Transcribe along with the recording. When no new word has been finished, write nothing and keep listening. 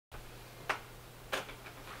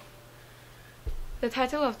The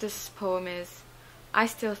title of this poem is I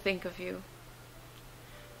Still Think of You.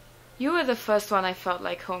 You were the first one I felt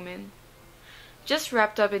like home in. Just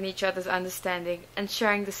wrapped up in each other's understanding and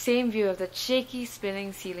sharing the same view of that shaky,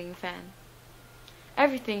 spinning ceiling fan.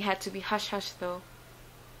 Everything had to be hush-hush though.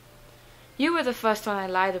 You were the first one I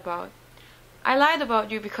lied about. I lied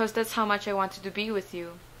about you because that's how much I wanted to be with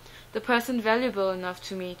you, the person valuable enough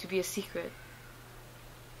to me to be a secret.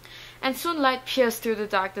 And soon light pierced through the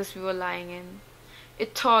darkness we were lying in.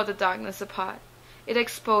 It tore the darkness apart. It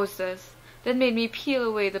exposed us, then made me peel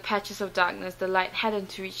away the patches of darkness the light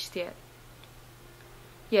hadn't reached yet.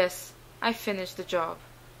 Yes, I finished the job.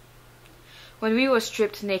 When we were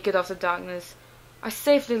stripped naked of the darkness, our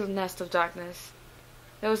safe little nest of darkness,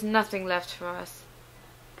 there was nothing left for us.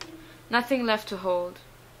 Nothing left to hold.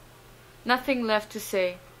 Nothing left to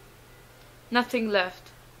say. Nothing left.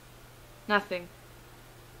 Nothing.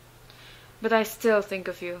 But I still think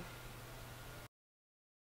of you.